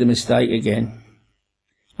never made the mistake again.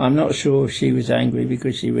 I'm not sure if she was angry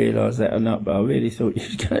because she realised that or not, but I really thought she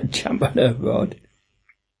was going to jump on her rod.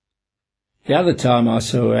 The other time I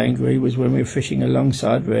saw her angry was when we were fishing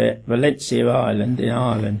alongside Valencia Island in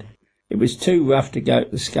Ireland. It was too rough to go to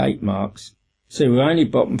the skate marks, so we were only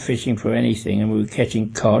bottom fishing for anything, and we were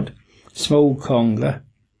catching cod, small conger,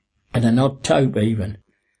 and an odd tope even.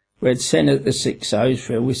 We had sent at the 6-0s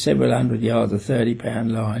filled with several 100 yards of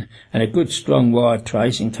 30-pound line, and a good strong wire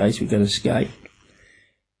trace in case we got escape.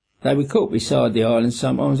 They were caught beside the island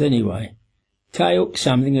sometimes anyway. Kay hooked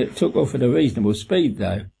something that took off at a reasonable speed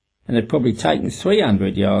though, and had probably taken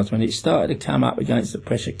 300 yards when it started to come up against the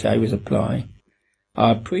pressure Kay was applying.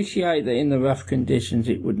 I appreciate that in the rough conditions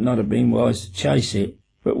it would not have been wise to chase it,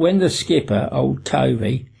 but when the skipper, old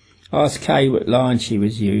Covey, asked Kay what line she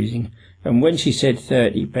was using, and when she said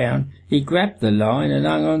 £30, he grabbed the line and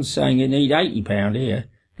hung on saying you need £80 here.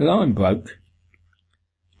 The line broke.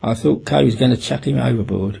 I thought Kay was going to chuck him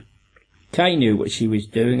overboard. Kay knew what she was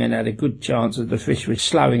doing and had a good chance of the fish was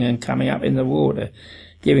slowing and coming up in the water,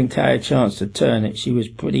 giving Kay a chance to turn it. She was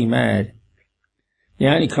pretty mad. The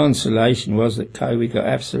only consolation was that Covey got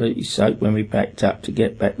absolutely soaked when we packed up to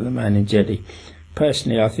get back to the Man and Jetty.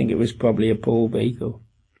 Personally, I think it was probably a poor beagle.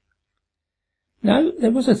 No, there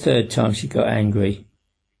was a third time she got angry.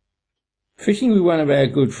 Fishing with one of our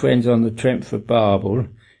good friends on the Trentford Barbel,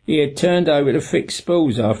 he had turned over to fix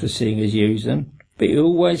spools after seeing us use them, but he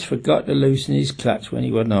always forgot to loosen his clutch when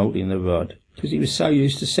he wasn't holding the rod, because he was so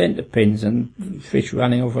used to centre pins and fish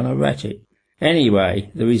running off on a ratchet.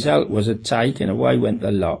 Anyway, the result was a take, and away went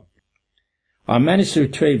the lot. I managed to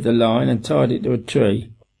retrieve the line and tied it to a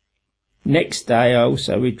tree. Next day I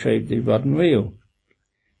also retrieved the rod and reel.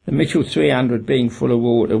 The Mitchell 300 being full of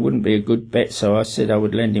water wouldn't be a good bet, so I said I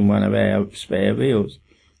would lend him one of our spare reels.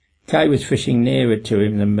 Kay was fishing nearer to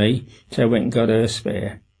him than me, so I went and got her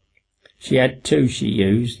spare. She had two she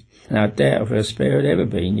used, and I doubt if her spare had ever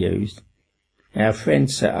been used. Our friend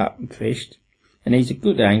sat up and fished, and he's a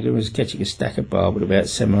good angler and was catching a stack of barbel about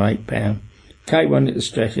 7 or 8 pound. Kay wanted to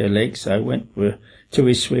stretch her legs, so I went to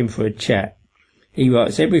his swim for a chat. He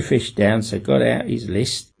writes every fish down, so got out his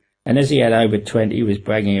list, and as he had over 20, he was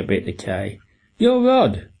bragging a bit to Kay. Your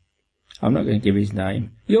rod! I'm not going to give his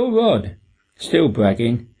name. Your rod! Still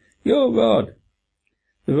bragging. Your rod!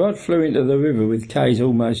 The rod flew into the river with Kay's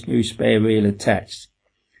almost new spare reel attached.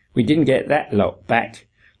 We didn't get that lot back,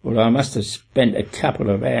 although I must have spent a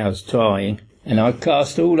couple of hours trying, and I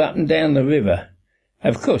cast all up and down the river.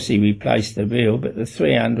 Of course he replaced the reel, but the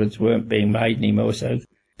 300s weren't being made anymore, so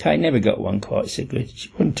Kay never got one quite so good. She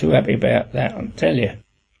wasn't too happy about that, I'll tell you.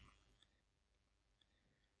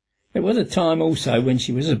 There was a time also when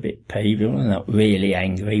she was a bit peevish and not really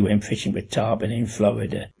angry when fishing with tarpon in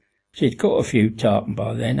Florida. She'd caught a few tarpon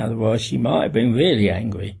by then, otherwise she might have been really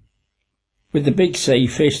angry. With the big sea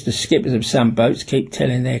fish, the skippers of some boats keep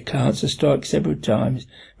telling their clients to strike several times,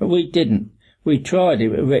 but we didn't. We tried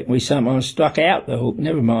it, but reckon we sometimes struck out the hook,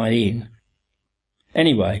 never mind in.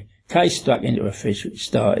 Anyway, Kay struck into a fish which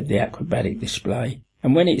started the acrobatic display,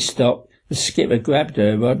 and when it stopped, the skipper grabbed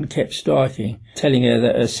her rod and kept striking, telling her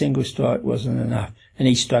that her single strike wasn't enough, and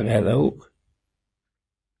he struck out the hook.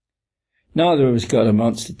 Neither of us got a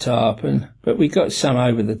monster tarpon, but we got some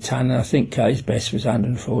over the ton, and I think Kay's best was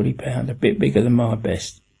 £140, a bit bigger than my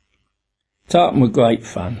best. Tarpon were great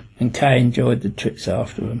fun, and Kay enjoyed the trips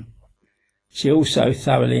after them. She also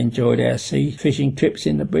thoroughly enjoyed our sea fishing trips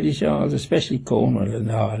in the British Isles, especially Cornwall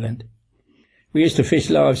and Ireland. We used to fish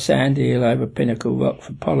live sand eel over Pinnacle Rock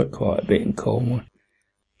for pollock quite a bit in Cornwall.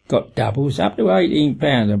 Got doubles up to £18,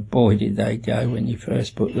 and boy did they go when you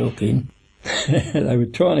first put the hook in. They were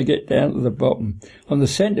trying to get down to the bottom. On the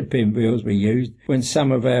centre pin reels we used, when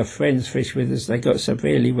some of our friends fished with us, they got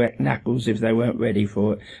severely wet knuckles if they weren't ready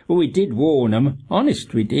for it. Well, we did warn them,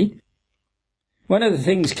 honest we did. One of the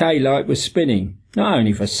things Kay liked was spinning, not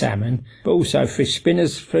only for salmon, but also fish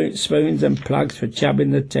spinners, spoons and plugs for chub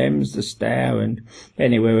in the Thames, the Stour and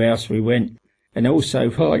anywhere else we went, and also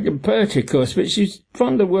pike and perch, of course, but she's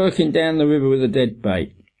fond of working down the river with a dead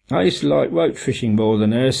bait. I used to like roach fishing more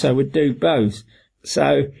than her, so would do both.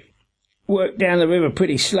 So, worked down the river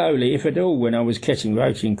pretty slowly, if at all, when I was catching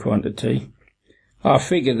roach in quantity. I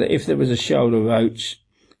figured that if there was a shoulder roach,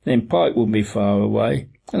 then pike wouldn't be far away,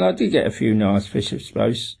 and I did get a few nice fish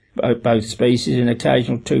of both species, an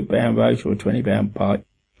occasional £2 roach or a £20 pike,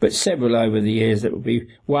 but several over the years that would be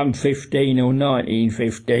 115 or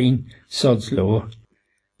 1915, sod's law.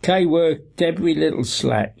 Kay worked every little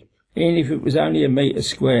slack, even if it was only a metre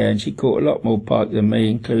square, and she caught a lot more pike than me,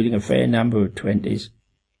 including a fair number of 20s.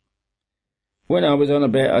 When I was on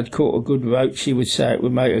about I'd caught a good roach, she would say it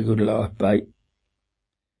would make a good live bait.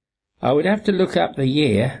 I would have to look up the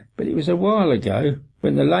year, but it was a while ago,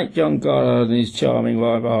 when the late John Goddard and his charming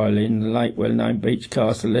wife Eileen, the late well-known beach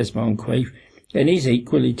caster Les Moncrief, and his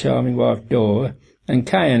equally charming wife Dora, and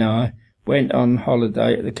Kay and I went on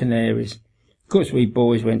holiday at the Canaries. Of course we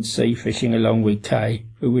boys went sea fishing along with Kay,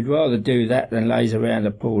 who would rather do that than laze around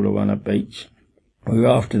a pool or on a beach. We were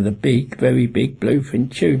after the big, very big bluefin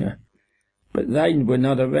tuna. But they were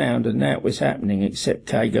not around, and now it was happening, except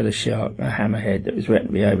Kay got a shark, a hammerhead, that was reckoned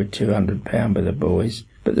to be over £200 by the boys,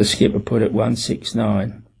 but the skipper put at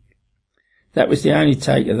 169. That was the only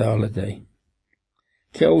take of the holiday.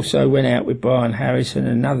 Kay also went out with Brian Harrison,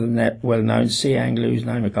 another well-known sea angler whose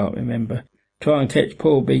name I can't remember, try and catch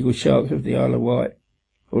poor beagle sharks of the Isle of Wight.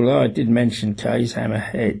 Although I did mention Kay's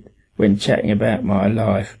hammerhead when chatting about my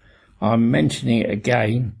life, I'm mentioning it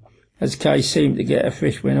again, as Kay seemed to get a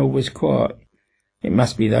fish when all was quiet. It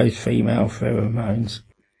must be those female pheromones.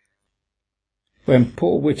 When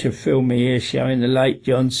poor Witcher filmed me here showing the late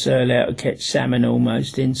John Searle how to catch salmon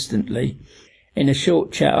almost instantly, in a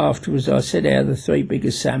short chat afterwards I said how the 3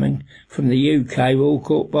 biggest salmon from the UK were all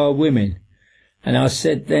caught by women, and I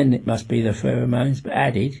said then it must be the pheromones, but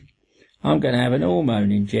added, I'm going to have an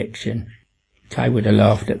hormone injection. Kay would have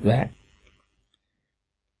laughed at that.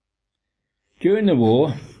 During the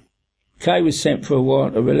war, Kay was sent for a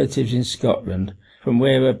while to relatives in Scotland, from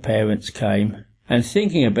where her parents came, and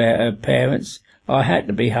thinking about her parents, I had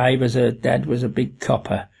to behave as her dad was a big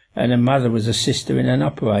copper, and her mother was a sister in an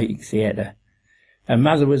operating theatre. Her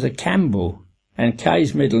mother was a Campbell, and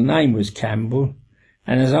Kay's middle name was Campbell,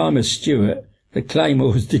 and as I'm a Stuart, the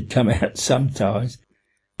claymores did come out sometimes,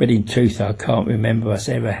 but in truth I can't remember us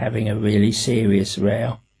ever having a really serious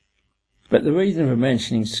row. But the reason for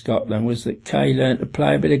mentioning Scotland was that Kay learnt to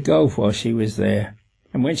play a bit of golf while she was there,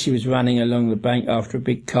 and when she was running along the bank after a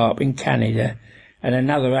big carp in Canada, and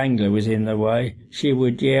another angler was in the way, she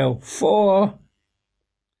would yell, "4!"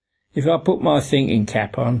 If I put my thinking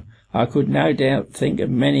cap on, I could no doubt think of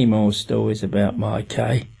many more stories about my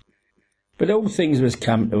Kay. But all things must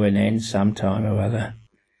come to an end some time or other,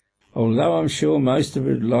 although I'm sure most of us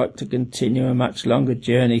would like to continue a much longer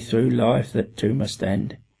journey through life that too must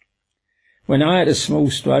end. When I had a small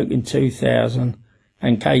stroke in 2000,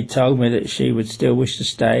 and Kay told me that she would still wish to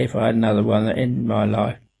stay if I had another one that ended my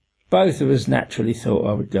life, both of us naturally thought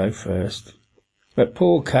I would go first. But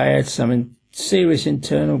poor Kay had some serious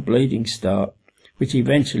internal bleeding start, which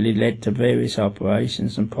eventually led to various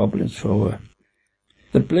operations and problems for her.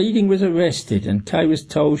 The bleeding was arrested, and Kay was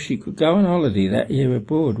told she could go on holiday that year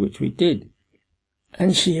abroad, which we did.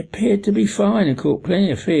 And she appeared to be fine and caught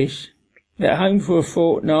plenty of fish. At home for a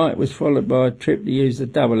fortnight was followed by a trip to use the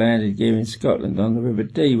double-handed gear in Scotland on the River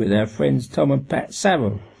Dee with our friends Tom and Pat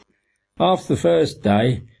Saville. After the first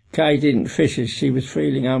day, Kay didn't fish as she was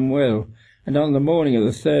feeling unwell, and on the morning of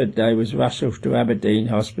the third day was rushed off to Aberdeen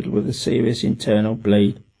Hospital with a serious internal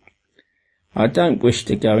bleed. I don't wish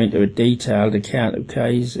to go into a detailed account of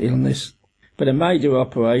Kay's illness, but a major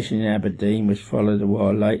operation in Aberdeen was followed a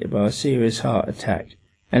while later by a serious heart attack,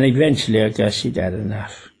 and eventually I guess she'd had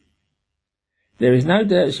enough. There is no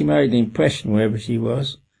doubt she made an impression wherever she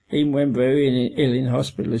was, even when very ill in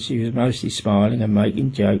hospital, as she was mostly smiling and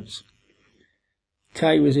making jokes.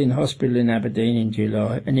 Kay was in hospital in Aberdeen in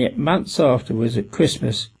July, and yet months afterwards at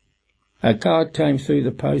Christmas, a card came through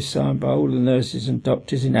the post signed by all the nurses and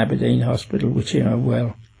doctors in Aberdeen Hospital wishing her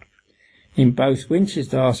well. In both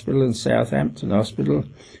Winchester Hospital and Southampton Hospital,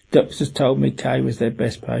 doctors told me Kay was their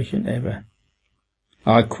best patient ever.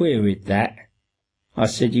 I queried that. I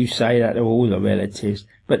said, you say that to all the relatives,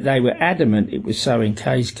 but they were adamant it was so in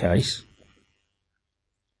Kay's case.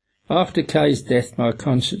 After Kay's death, my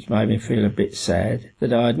conscience made me feel a bit sad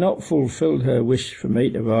that I had not fulfilled her wish for me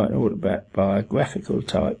to write an autobiographical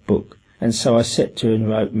type book, and so I set to and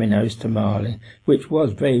wrote Minnows to Marlin, which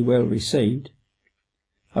was very well received.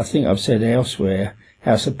 I think I've said elsewhere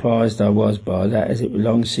how surprised I was by that, as it was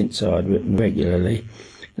long since I had written regularly,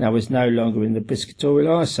 and I was no longer in the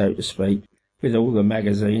piscatorial eye, so to speak, with all the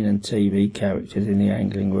magazine and TV characters in the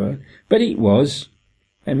angling world. But it was,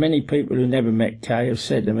 and many people who never met Kay have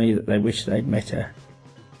said to me that they wish they'd met her.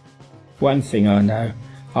 One thing I know,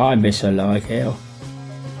 I miss her like hell.